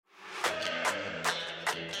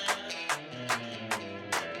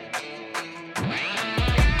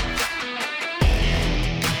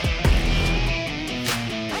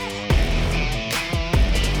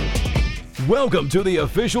Welcome to the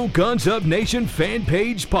official Guns Up Nation fan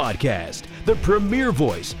page podcast, the premier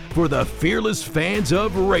voice for the fearless fans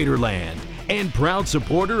of Raiderland and proud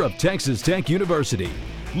supporter of Texas Tech University.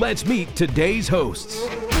 Let's meet today's hosts.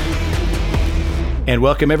 And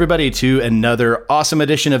welcome everybody to another awesome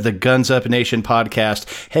edition of the Guns Up Nation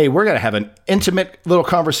podcast. Hey, we're going to have an intimate little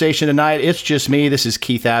conversation tonight. It's just me. This is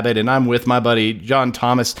Keith Abbott, and I'm with my buddy, John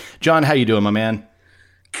Thomas. John, how you doing, my man?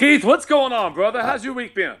 Keith, what's going on, brother? How's your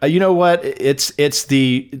week been? You know what?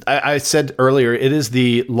 I said earlier, it is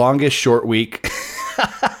the longest short week.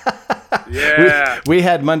 Yeah. We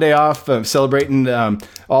had Monday off celebrating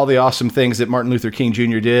all the awesome things that Martin Luther King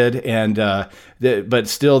Jr. did, and but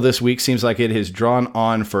still this week seems like it has drawn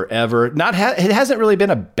on forever. It hasn't really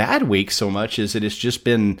been a bad week so much as it has just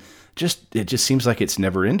been it just seems like it's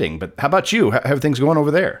never ending. But how about you? How have things going over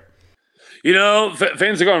there? You know,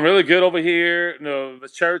 things are going really good over here. You know, the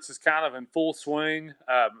church is kind of in full swing.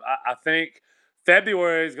 I think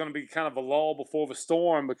February is going to be kind of a lull before the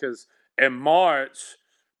storm because in March,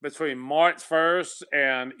 between March 1st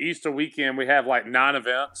and Easter weekend, we have like 9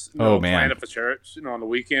 events. Planned for church, on the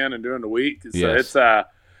weekend and during the week. So yes.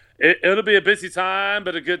 It'll be a busy time,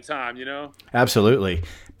 but a good time, Absolutely.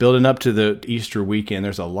 Building up to the Easter weekend,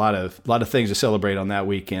 there's a lot of things to celebrate on that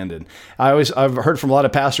weekend. And I've heard from a lot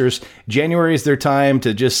of pastors, January is their time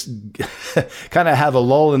to just kind of have a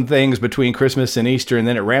lull in things between Christmas and Easter, and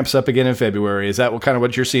then it ramps up again in February. Is that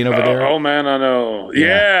what you're seeing over there? Oh man, I know.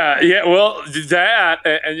 Yeah. Well, that,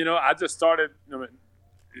 and I just started.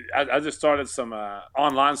 I just started some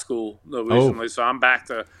online school recently, so I'm back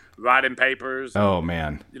to writing papers. Oh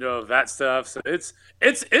man, that stuff. So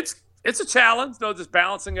it's a challenge, just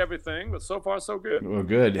balancing everything. But so far, so good. Well,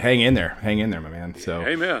 good. Hang in there, my man. So,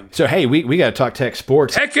 amen. So, hey, we got to talk Tech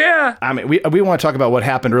sports. Heck yeah! I mean, we want to talk about what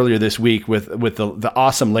happened earlier this week with the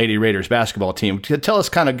awesome Lady Raiders basketball team. Tell us,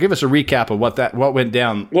 give us a recap of what went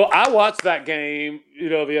down. Well, I watched that game,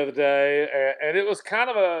 the other day, and it was kind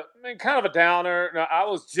of a downer. Now, I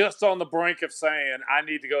was just on the brink of saying I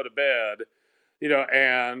need to go to bed.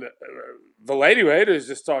 And the Lady Raiders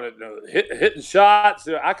just started hitting shots.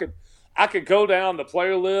 I could go down the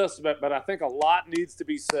player list, but I think a lot needs to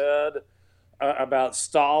be said about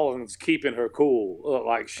Stallings keeping her cool.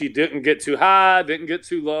 Like she didn't get too high, didn't get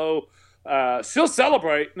too low. She'll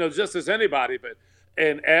celebrate, just as anybody. But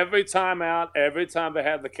and every time out, every time they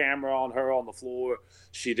had the camera on her on the floor,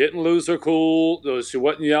 she didn't lose her cool. She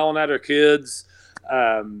wasn't yelling at her kids.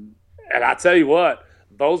 And I tell you what.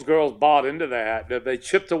 Those girls bought into that. They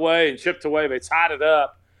chipped away. They tied it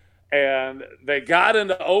up, and they got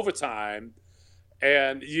into overtime.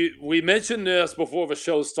 And we mentioned this before the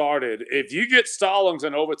show started. If you get Stallings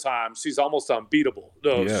in overtime, she's almost unbeatable.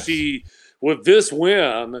 Yes. With this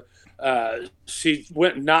win, she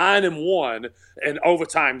went 9-1 in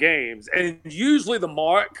overtime games. And usually the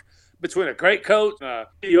mark between a great coach and a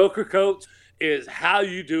mediocre coach is how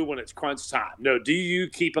you do when it's crunch time. Do you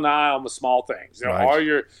keep an eye on the small things?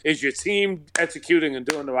 Right. Is your team executing and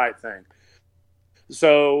doing the right thing?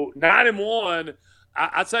 So 9-1,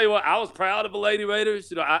 I tell you what, I was proud of the Lady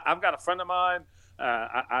Raiders. I've got a friend of mine.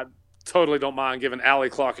 I totally don't mind giving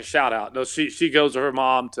Allie Clark a shout out. No, she goes with her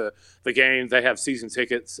mom to the games. They have season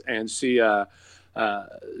tickets, and she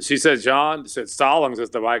said, John, Stallings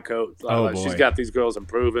is the right coach. Boy. She's got these girls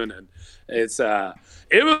improving, and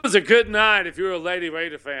it was a good night if you were a Lady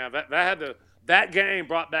Raider fan. That game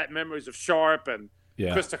brought back memories of Sharp and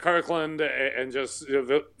Krista Kirkland, and just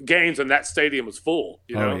the games in that stadium was full.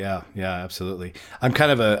 Oh yeah, absolutely. I'm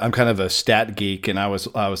kind of a stat geek, and I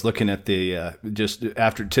was looking at the just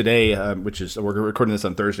after today, which is we're recording this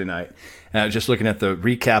on Thursday night, and I was just looking at the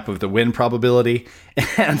recap of the win probability,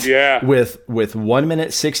 and with 1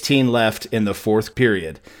 minute 16 left in the fourth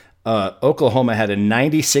period, Oklahoma had a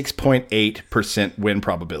 96.8% win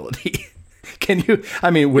probability. Can you?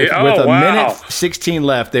 I mean, with a minute 16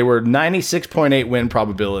 left, they were 96.8 win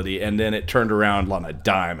probability, and then it turned around on a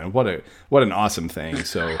dime. And what an awesome thing!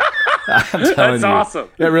 So I'm telling That's you, awesome.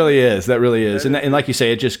 That really is. And like you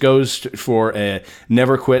say, it just goes for a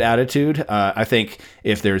never quit attitude. I think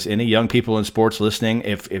if there's any young people in sports listening,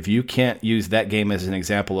 if you can't use that game as an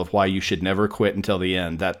example of why you should never quit until the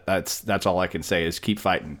end, that's all I can say is keep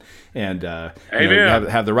fighting. And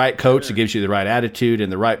have the right coach that gives you the right attitude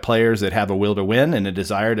and the right players that have a will to win and a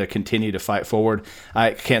desire to continue to fight forward.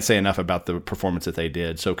 I can't say enough about the performance that they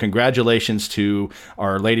did. So congratulations to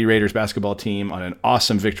our Lady Raiders basketball team on an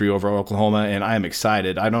awesome victory over Oklahoma, and I am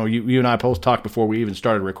excited. I know you and I both talked before we even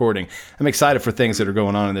started recording. I'm excited for things that are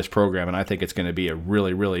going on in this program, and I think it's going to be a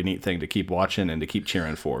really, really neat thing to keep watching and to keep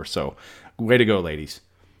cheering for. So way to go, ladies.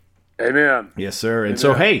 Amen. Yes, sir. And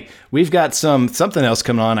so, hey, we've got something else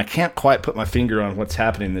coming on. I can't quite put my finger on what's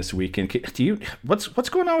happening this weekend. What's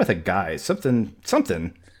going on with the guys? Something.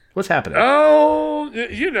 What's happening? Oh,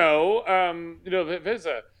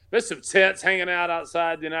 there's some tents hanging out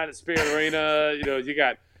outside the United Spirit Arena. You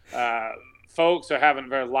got folks are having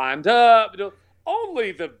their lined up.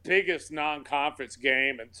 Only the biggest non-conference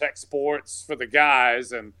game in tech sports for the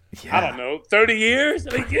guys, and I don't know, 30 years.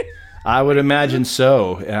 I would imagine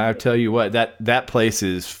so. And I tell you what, that place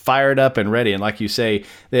is fired up and ready. And like you say,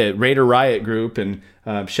 the Raider Riot Group, and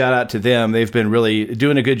shout out to them. They've been really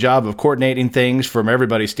doing a good job of coordinating things from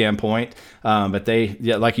everybody's standpoint. But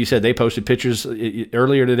like you said, they posted pictures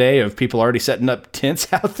earlier today of people already setting up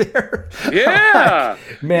tents out there. Yeah.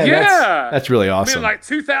 Man, yeah. That's really awesome. Like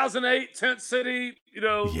 2008 Tent City,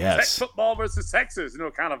 yes. Tech football versus Texas,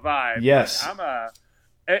 kind of vibe. Yes.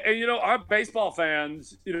 And our baseball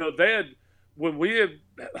fans, when we had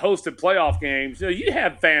hosted playoff games, you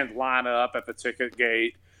had fans line up at the ticket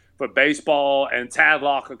gate for baseball, and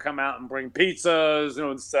Tadlock would come out and bring pizzas,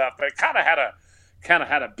 and stuff. But it kind of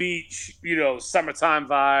had a beach, summertime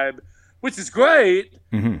vibe, which is great.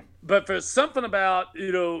 Mm-hmm. But there's something about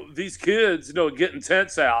these kids, getting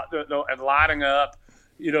tents out, and lining up,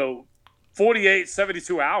 48,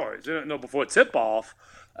 72 hours, before tip off.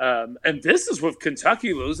 And this is with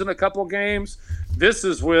Kentucky losing a couple games. This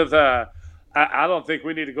is with I don't think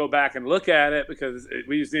we need to go back and look at it because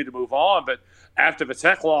we just need to move on. But after the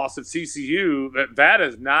Tech loss at TCU, that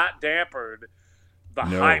has not dampened the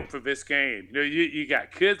hype for this game. You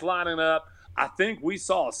got kids lining up. I think we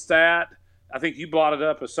saw a stat. I think you brought it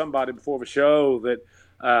up with somebody before the show that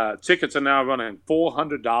tickets are now running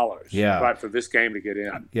 $400 right for this game to get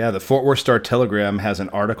in. Yeah, the Fort Worth Star-Telegram has an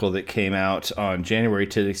article that came out on January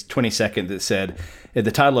 22nd that said,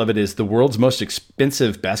 the title of it is "The World's Most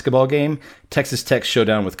Expensive Basketball Game, Texas Tech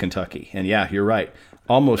Showdown with Kentucky." And yeah, you're right.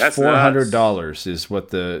 Almost $400 is what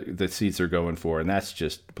the seats are going for, and that's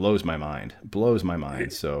just blows my mind.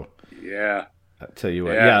 So yeah. I'll tell you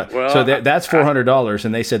what. Yeah. Well, so that's $400,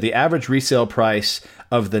 and they said the average resale price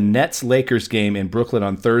of the Nets-Lakers game in Brooklyn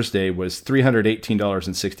on Thursday was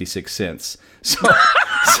 $318.66. So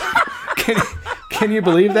can you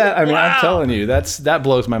believe that? I mean, wow. I'm telling you, that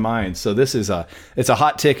blows my mind. So this is it's a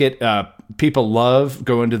hot ticket. People love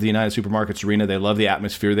going to the United Supermarkets Arena. They love the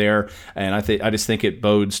atmosphere there, and I just think it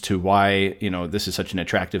bodes to why this is such an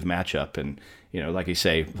attractive matchup. And like you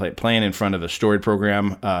say, playing in front of a storied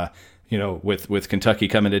program. With Kentucky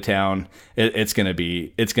coming to town, it's gonna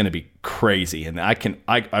be crazy, and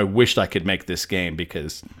I wished I could make this game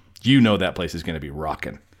because that place is gonna be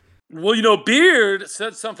rocking. Well, Beard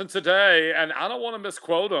said something today, and I don't want to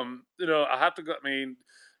misquote him. I have to go. I mean,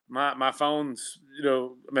 my phone's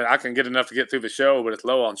I can get enough to get through the show, but it's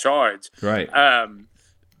low on charge. Right.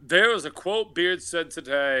 There was a quote Beard said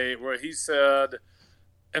today where he said.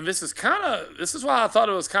 And this is why I thought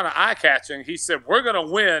it was kind of eye-catching. He said, we're going to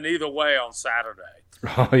win either way on Saturday.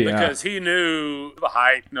 Oh, yeah. Because he knew the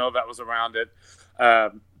hype, that was around it.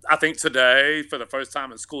 I think today, for the first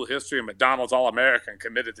time in school history, a McDonald's All-American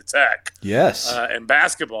committed to Tech. Yes. In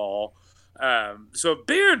basketball. So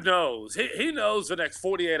Beard knows. He knows the next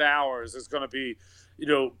 48 hours is going to be,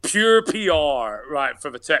 pure PR, right, for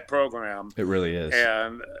the Tech program. It really is.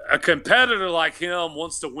 And a competitor like him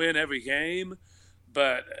wants to win every game.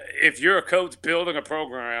 But if you're a coach building a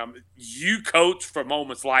program, you coach for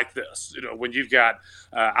moments like this. When you've got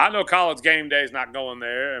I know College Game Day is not going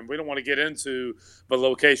there, and we don't want to get into the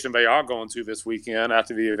location they are going to this weekend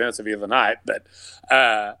after the events of the other night. But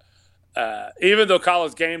even though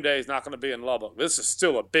College Game Day is not going to be in Lubbock, this is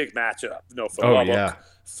still a big matchup, for Lubbock,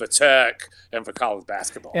 for Tech, and for college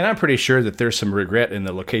basketball. And I'm pretty sure that there's some regret in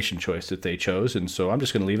the location choice that they chose, and so I'm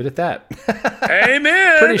just going to leave it at that.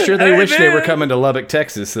 Amen. Pretty sure they wish they were coming to Lubbock,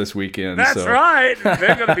 Texas this weekend. That's right.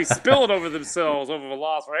 They're going to be spilling over themselves over the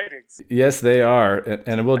lost ratings. Yes, they are,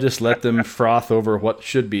 and we'll just let them froth over what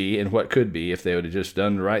should be and what could be if they would have just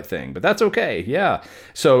done the right thing. But that's okay, yeah.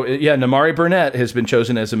 So, Nimari Burnett has been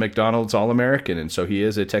chosen as a McDonald's All-American, and so he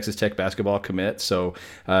is a Texas Tech basketball commit. So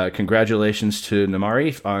congratulations to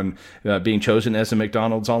Nimari on being chosen as a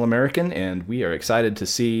McDonald's All-American, and we are excited to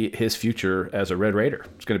see his future as a Red Raider.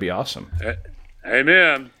 It's going to be awesome.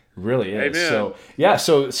 Amen. Really is. Amen. So yeah.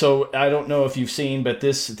 So I don't know if you've seen, but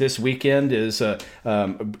this weekend is a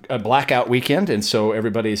blackout weekend, and so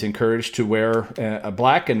everybody's encouraged to wear a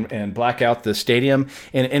black and black out the stadium.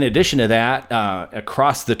 And in addition to that,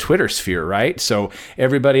 across the Twitter sphere, right? So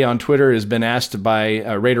everybody on Twitter has been asked by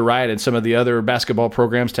Raider Riot and some of the other basketball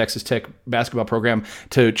programs, Texas Tech basketball program,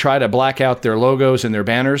 to try to black out their logos and their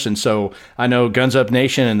banners. And so I know Guns Up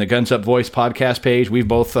Nation and the Guns Up Voice podcast page, we've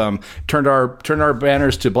both turned our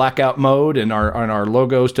banners to blackout mode and our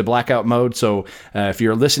logos to blackout mode. So if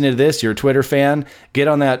you're listening to this, you're a Twitter fan, get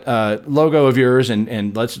on that logo of yours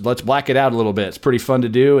and let's black it out a little bit. It's pretty fun to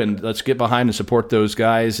do, and let's get behind and support those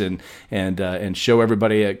guys and show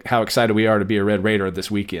everybody how excited we are to be a Red Raider this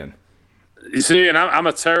weekend. You see, and I'm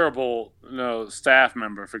a terrible staff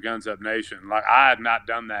member for Guns Up Nation. Like, I had not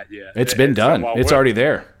done that yet. It's been done. It's already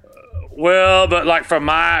there. Well, but like from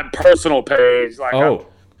my personal page, like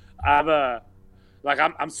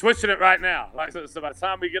I'm switching it right now. Like, so by the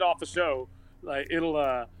time we get off the show, like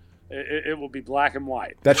it will be black and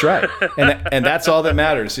white. That's right, and that's all that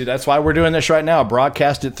matters. See, that's why we're doing this right now.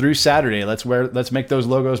 Broadcast it through Saturday. Let's make those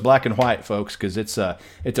logos black and white, folks, because it's a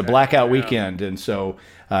blackout weekend, and so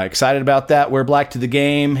excited about that. Wear black to the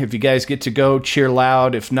game. If you guys get to go, cheer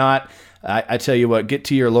loud. If not, I tell you what, get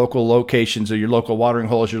to your local locations or your local watering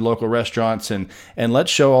holes, your local restaurants, and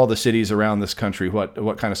let's show all the cities around this country what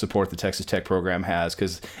kind of support the Texas Tech program has,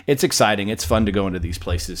 because it's exciting. It's fun to go into these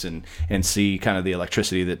places and see kind of the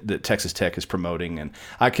electricity that Texas Tech is promoting. And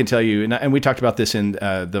I can tell you, and we talked about this in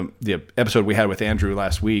the episode we had with Andrew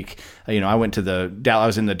last week. I went to I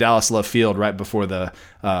was in the Dallas Love Field right before the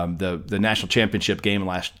national championship game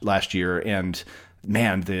last year, and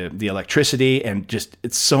man, the electricity and just,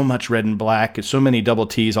 it's so much red and black. It's so many double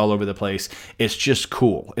T's all over the place. It's just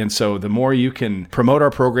cool. And so the more you can promote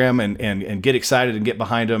our program and get excited and get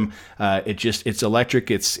behind them, it's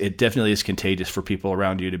electric. It definitely is contagious for people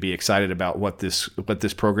around you to be excited about what this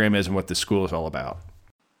program is and what this school is all about.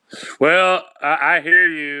 Well, I hear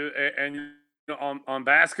you. And on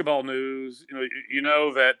basketball news, you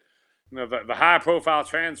know that the high-profile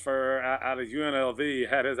transfer out of UNLV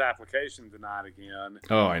had his application denied again.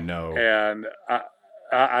 Oh, I know. And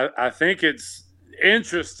I think it's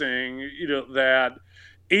interesting, that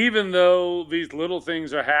even though these little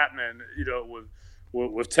things are happening,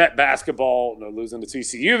 with Tech basketball, losing to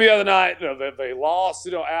TCU the other night, they lost,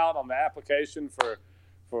 out on the application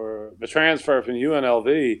for the transfer from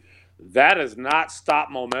UNLV. That has not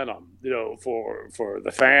stopped momentum, for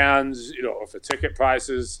the fans, or for ticket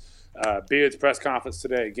prices. Beard's press conference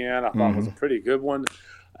today, again, I thought was a pretty good one.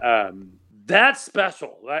 That's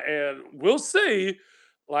special. And we'll see.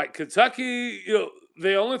 Like Kentucky,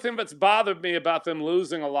 the only thing that's bothered me about them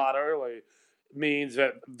losing a lot early means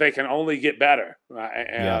that they can only get better. Right?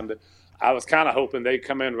 And I was kind of hoping they'd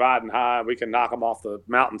come in riding high and we can knock them off the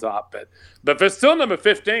mountaintop. But they're still number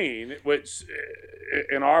 15, which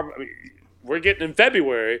we're getting in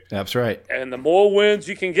February. That's right. And the more wins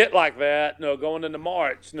you can get like that, going into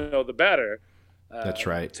March, the better. That's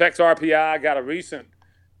right. Tech's RPI got a recent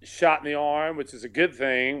shot in the arm, which is a good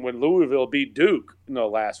thing, when Louisville beat Duke,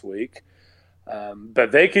 last week.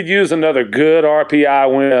 But they could use another good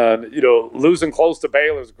RPI win. Losing close to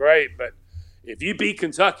Baylor is great, but if you beat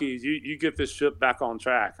Kentucky, you get this ship back on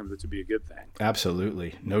track, and it would be a good thing.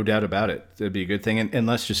 Absolutely. No doubt about it. It'd be a good thing. And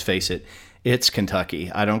let's just face it, it's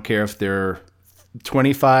Kentucky. I don't care if they're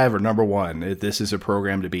 25 or number 1. This is a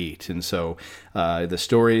program to beat. And so the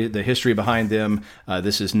story, the history behind them,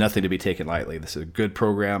 this is nothing to be taken lightly. This is a good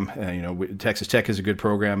program. Texas Tech is a good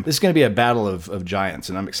program. This is going to be a battle of giants,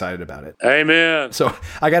 and I'm excited about it. Amen. So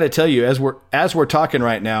I got to tell you, as we're talking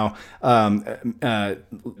right now,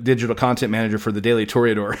 digital content manager for the Daily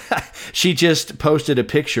Toreador, she just posted a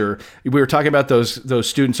picture. We were talking about those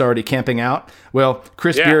students already camping out. Well,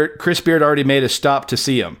 Chris Beard already made a stop to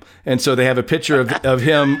see them, and so they have a picture of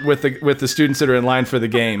him with the students that are in line for the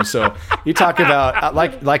game. So you talk about,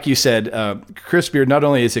 like you said, Chris Beard, not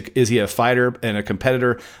only is he a fighter and a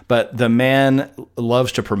competitor, but the man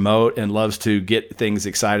loves to promote and loves to get things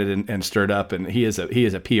excited and stirred up, and he is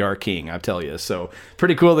a PR king, I tell you. So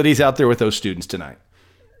pretty cool that he's out there with those students tonight.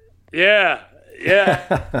 Yeah.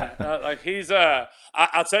 Like he's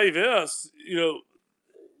I'll tell you this,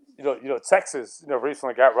 Texas,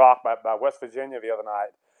 recently got rocked by West Virginia the other night,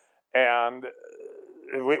 and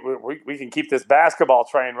we can keep this basketball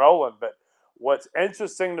train rolling. But what's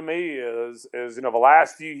interesting to me is the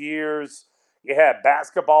last few years you had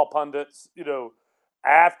basketball pundits,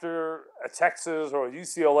 after a Texas or a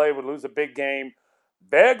UCLA would lose a big game,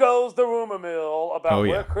 there goes the rumor mill about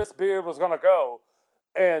where Chris Beard was going to go.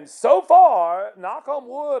 And so far, knock on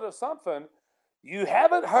wood or something, You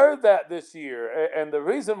haven't heard that this year, and the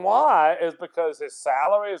reason why is because his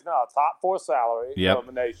salary is now a top 4 salary of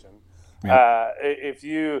the nation. Yep. If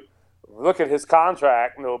you look at his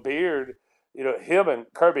contract, Beard, him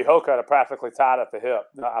and Kirby Hocutt are practically tied at the hip.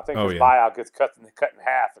 I think his buyout gets cut in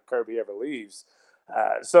half if Kirby ever leaves.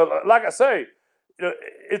 So, like I say,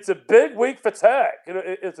 it's a big week for Tech.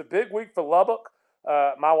 It's a big week for Lubbock.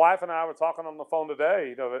 My wife and I were talking on the phone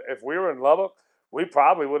today. If we were in Lubbock, we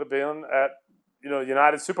probably would have been at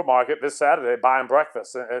United Supermarket this Saturday buying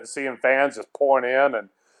breakfast and seeing fans just pouring in and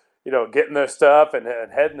getting their stuff and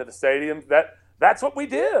heading to the stadium. That's what we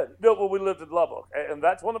did when we lived in Lubbock, and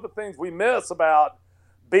that's one of the things we miss about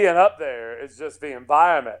being up there is just the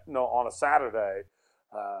environment. On a Saturday,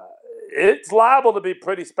 it's liable to be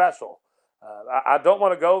pretty special. I don't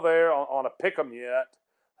want to go there on a pick'em yet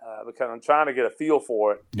because I'm trying to get a feel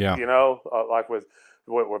for it. Yeah, like with.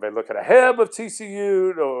 Were they looking ahead with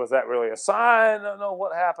TCU, or was that really a sign? I don't know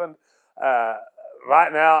what happened. Right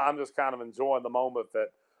now, I'm just kind of enjoying the moment that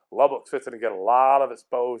Lubbock's fixing to get a lot of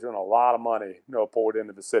exposure and a lot of money, poured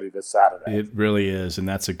into the city this Saturday. It really is, and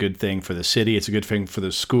that's a good thing for the city. It's a good thing for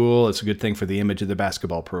the school. It's a good thing for the image of the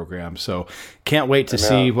basketball program. So, can't wait to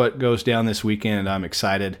see what goes down this weekend. I'm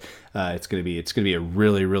excited. It's gonna be a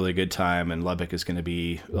really, really good time, and Lubbock is gonna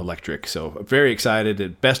be electric. So very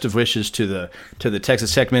excited. Best of wishes to the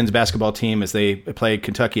Texas Tech men's basketball team as they play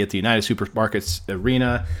Kentucky at the United Supermarkets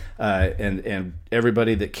Arena, and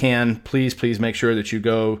everybody that can, please make sure that you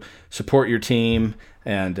go support your team,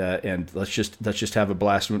 and let's just have a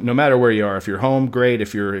blast. No matter where you are, if you're home, great.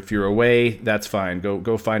 If you're away, that's fine.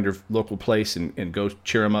 Go find your local place and go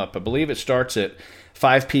cheer them up. I believe it starts at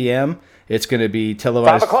 5 p.m. It's going to be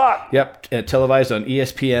televised. 5 o'clock. Yep, televised on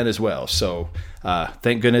ESPN as well. So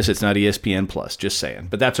thank goodness it's not ESPN Plus. Just saying,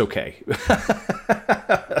 but that's okay.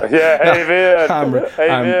 Amen.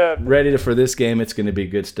 I'm ready for this game. It's going to be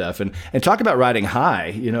good stuff. And talk about riding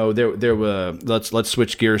high. There were. Let's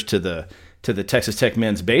switch gears to the Texas Tech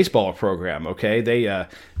men's baseball program. Okay,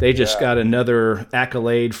 they just got another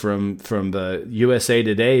accolade from the USA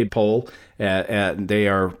Today poll. They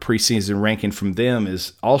are preseason ranking from them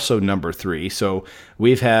is also number 3. So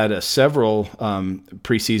we've had several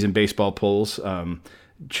preseason baseball polls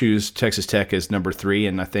choose Texas Tech as number 3,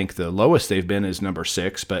 and I think the lowest they've been is number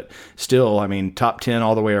 6. But still, I mean, top 10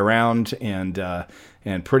 all the way around, and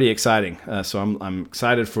pretty exciting. So I'm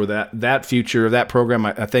excited for that future of that program.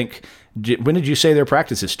 I think. When did you say their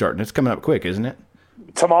practice is starting? It's coming up quick, isn't it?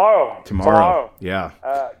 Tomorrow. Yeah.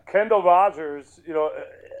 Kendall Rogers,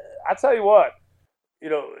 I tell you what,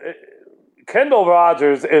 Kendall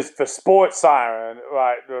Rogers is the sports siren,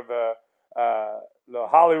 right? The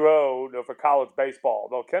Holly Road for college baseball.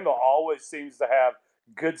 Though Kendall always seems to have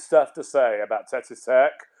good stuff to say about Texas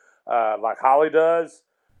Tech, like Holly does.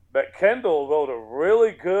 But Kendall wrote a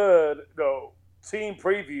really good team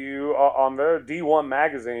preview on their D1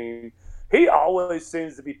 magazine. He always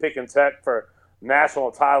seems to be picking Tech for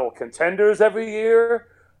national title contenders every year.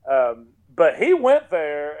 But he went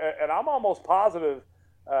there, and I'm almost positive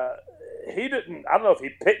he didn't. I don't know if he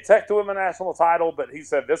picked Tech to win a national title, but he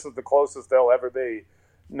said this is the closest they'll ever be,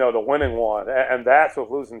 to winning one. And that's with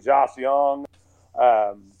losing Josh Young,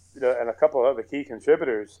 and a couple of other key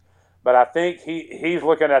contributors. But I think he's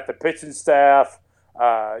looking at the pitching staff.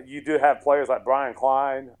 You do have players like Brian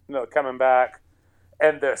Klein, coming back,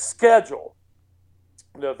 and their schedule.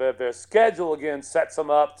 Their schedule again sets them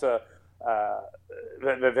up to.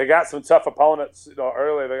 They got some tough opponents.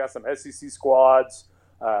 Early they got some SEC squads.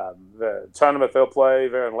 The tournament they'll play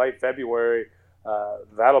there in late February.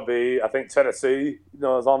 That'll be, I think, Tennessee.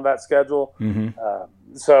 Is on that schedule.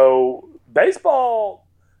 Mm-hmm. So baseball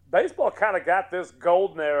kind of got this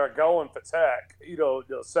golden era going for Tech.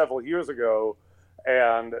 Several years ago.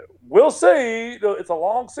 And we'll see. It's a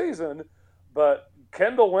long season, but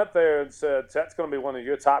Kendall went there and said Tech's going to be one of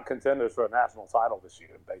your top contenders for a national title this year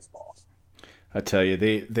in baseball. I tell you,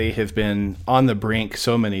 they have been on the brink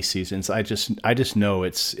so many seasons. I just know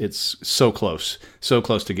it's so close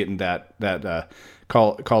to getting that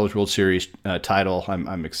College World Series title.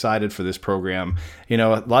 I'm excited for this program.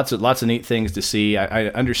 Lots of neat things to see. I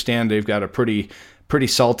understand they've got a pretty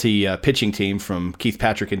salty pitching team from Keith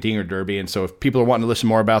Patrick and Dinger Derby. And so if people are wanting to listen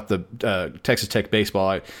more about the Texas Tech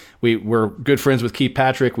baseball, we're good friends with Keith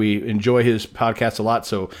Patrick. We enjoy his podcast a lot.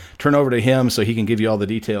 So turn over to him so he can give you all the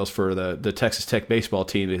details for the Texas Tech baseball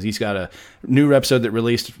team. He's got a new episode that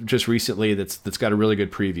released just recently that's got a really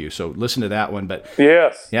good preview. So listen to that one. But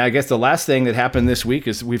yes, yeah, I guess the last thing that happened this week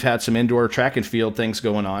is we've had some indoor track and field things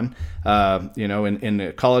going on. In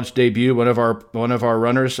the college debut, one of our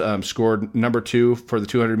runners scored number 2 for the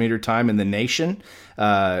 200-meter time in the nation.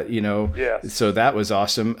 Yes. So that was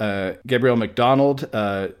awesome. Gabrielle McDonald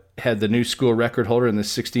had the new school record holder in the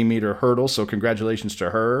 60-meter hurdle, so congratulations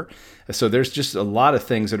to her. So there's just a lot of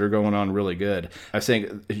things that are going on really good. I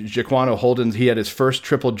think Jaquano Holden, he had his first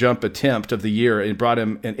triple jump attempt of the year and brought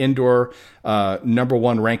him an indoor number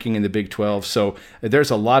 1 ranking in the Big 12. So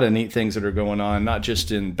there's a lot of neat things that are going on, not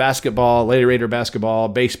just in basketball, Lady Raider basketball,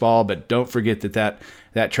 baseball, but don't forget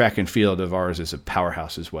that track and field of ours is a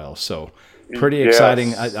powerhouse as well. So pretty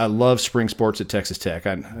exciting. I love spring sports at Texas Tech.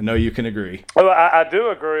 I know you can agree. Well, I do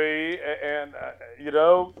agree. And,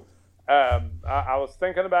 I was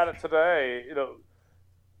thinking about it today.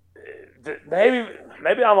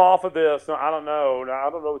 Maybe I'm off of this. I don't know. I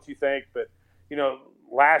don't know what you think. But,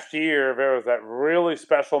 last year there was that really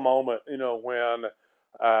special moment, when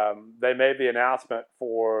they made the announcement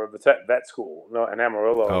for the Tech vet school in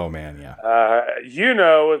Amarillo. Oh, man, yeah.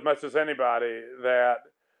 As much as anybody that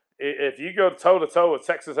if you go toe-to-toe with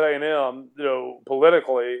Texas A&M,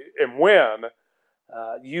 politically and win,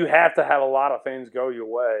 you have to have a lot of things go your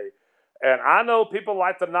way. And I know people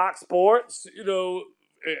like to knock sports,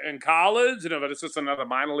 in college, but it's just another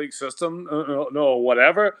minor league system,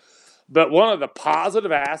 whatever. But one of the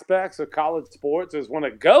positive aspects of college sports is when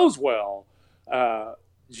it goes well.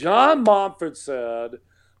 John Montford said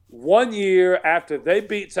 1 year after they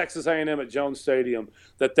beat Texas A&M at Jones Stadium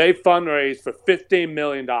that they fundraised for $15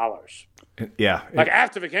 million. Yeah.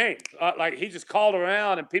 After the game. He just called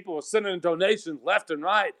around and people were sending in donations left and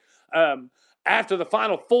right. After the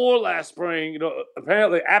Final Four last spring,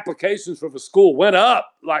 apparently applications for the school went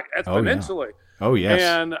up exponentially. Oh, yes.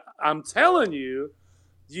 And I'm telling you,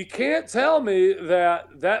 you can't tell me that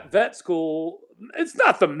vet school, it's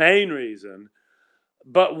not the main reason,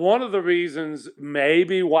 but one of the reasons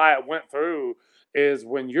maybe why it went through is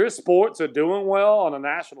when your sports are doing well on a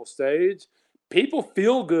national stage, people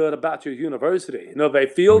feel good about your university. They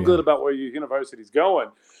feel good about where your university's going.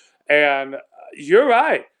 And you're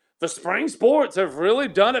right. The spring sports have really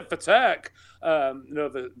done it for Tech.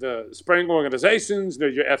 The spring organizations,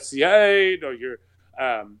 your FCA, your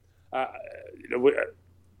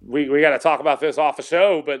we got to talk about this off the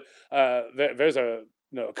show, but there's a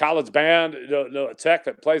college band at Tech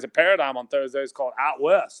that plays at Paradigm on Thursdays called Out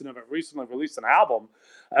West. That recently released an album.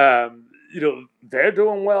 They're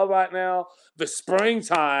doing well right now. The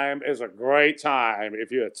springtime is a great time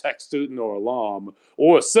if you're a Tech student or alum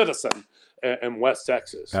or a citizen in West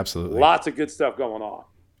Texas. Absolutely. Lots of good stuff going on.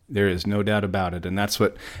 There is no doubt about it, and that's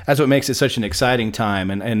what makes it such an exciting time.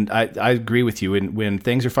 And I agree with you. When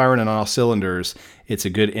things are firing on all cylinders, it's a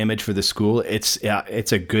good image for the school. It's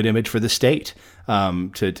a good image for the state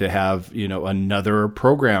to have another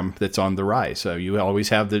program that's on the rise. So you always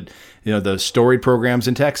have the storied programs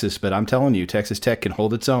in Texas, but I'm telling you, Texas Tech can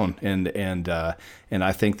hold its own, and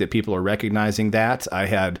I think that people are recognizing that. I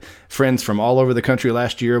had friends from all over the country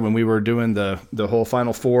last year when we were doing the whole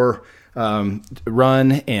Final Four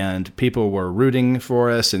run, and people were rooting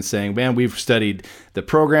for us and saying, man, we've studied the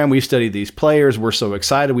program, we've studied these players, we're so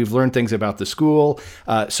excited, we've learned things about the school.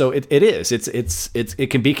 So it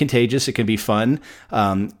can be contagious, it can be fun.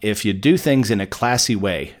 If you do things in a classy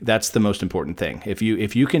way, that's the most important thing. If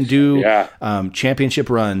you can do championship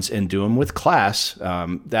runs and do them with class,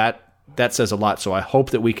 that says a lot. So I hope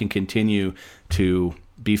that we can continue to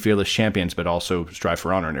be fearless champions, but also strive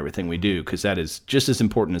for honor in everything we do, because that is just as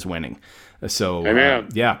important as winning. So,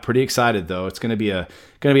 pretty excited though. It's going to be a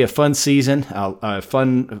fun season,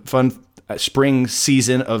 fun spring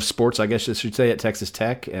season of sports, I guess I should say, at Texas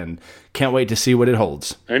Tech, and can't wait to see what it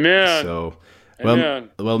holds. Amen. So,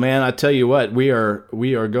 Amen. well, man, I tell you what, we are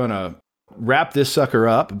going to wrap this sucker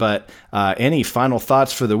up. But any final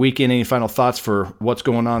thoughts for the weekend? Any final thoughts for what's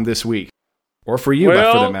going on this week, or for you, for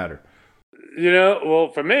that matter?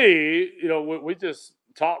 For me, we just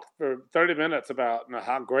talked for 30 minutes about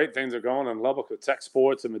how great things are going in Lubbock with Tech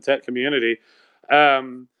sports and the Tech community.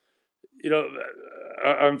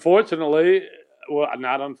 Unfortunately,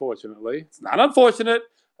 not unfortunately, it's not unfortunate.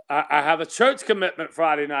 I have a church commitment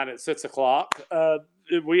Friday night at 6:00.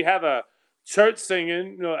 We have a church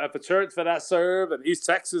singing, at the church that I serve in East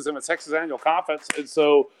Texas in the Texas Annual Conference. And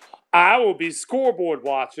so I will be scoreboard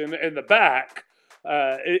watching in the back.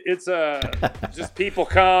 It's just people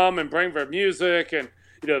come and bring their music, and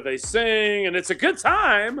they sing, and it's a good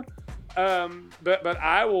time. But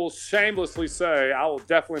I will shamelessly say I will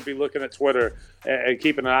definitely be looking at Twitter and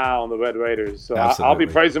keeping an eye on the Red Raiders. So I'll be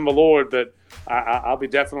praising the Lord, but I'll be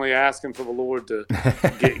definitely asking for the Lord to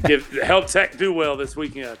help Tech do well this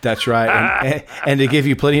weekend. That's right, and to give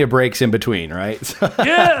you plenty of breaks in between, right?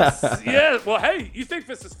 Yes. Well, hey, you think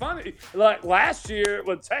this is funny? Like last year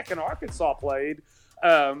when Tech and Arkansas played,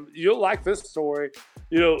 you'll like this story.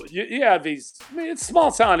 You had these. I mean, it's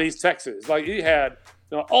small town East Texas. Like you had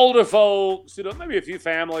older folks, maybe a few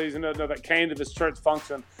families, that came to this church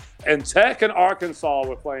function, and Tech and Arkansas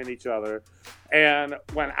were playing each other. And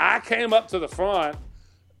when I came up to the front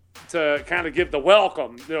to kind of give the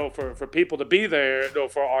welcome, for people to be there,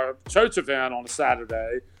 for our church event on a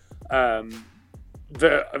Saturday,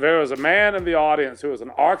 there was a man in the audience who was an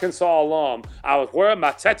Arkansas alum. I was wearing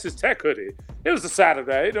my Texas Tech hoodie. It was a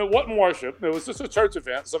Saturday. It wasn't worship. It was just a church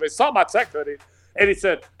event. So they saw my Tech hoodie, and he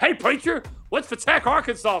said, "Hey, preacher, what's the Tech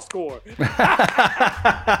Arkansas score?"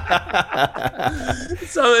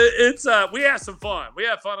 So it's we had some fun. We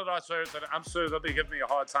had fun at our church, and I'm sure they'll be giving me a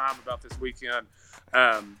hard time about this weekend.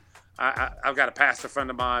 I've got a pastor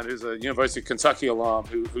friend of mine who's a University of Kentucky alum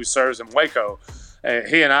who serves in Waco.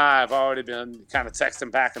 He and I have already been kind of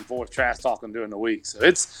texting back and forth, trash talking during the week. So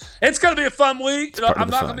it's going to be a fun week. I'm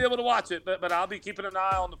not going to be able to watch it, but I'll be keeping an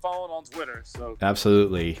eye on the phone on Twitter. So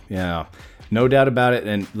absolutely, yeah, no doubt about it.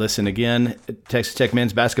 And listen, again, Texas Tech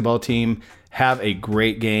men's basketball team, have a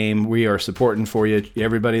great game. We are supporting for you.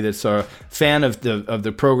 Everybody that's a fan of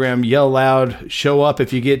the program, yell loud, show up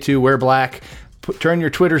if you get to, wear black. Turn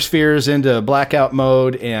your Twitter spheres into blackout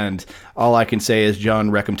mode, and all I can say is,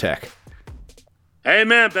 John, Wreck 'em Tech.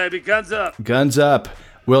 Amen, baby. Guns up. Guns up.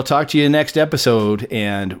 We'll talk to you next episode,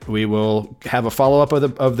 and we will have a follow-up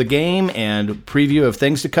of the game and preview of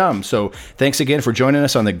things to come. So thanks again for joining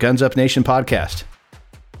us on the Guns Up Nation podcast.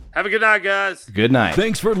 Have a good night, guys. Good night.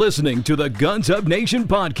 Thanks for listening to the Guns Up Nation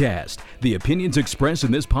podcast. The opinions expressed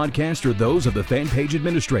in this podcast are those of the fan page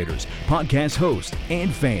administrators, podcast hosts,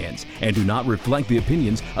 and fans, and do not reflect the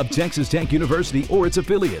opinions of Texas Tech University or its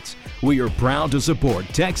affiliates. We are proud to support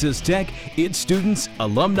Texas Tech, its students,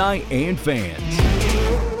 alumni, and fans.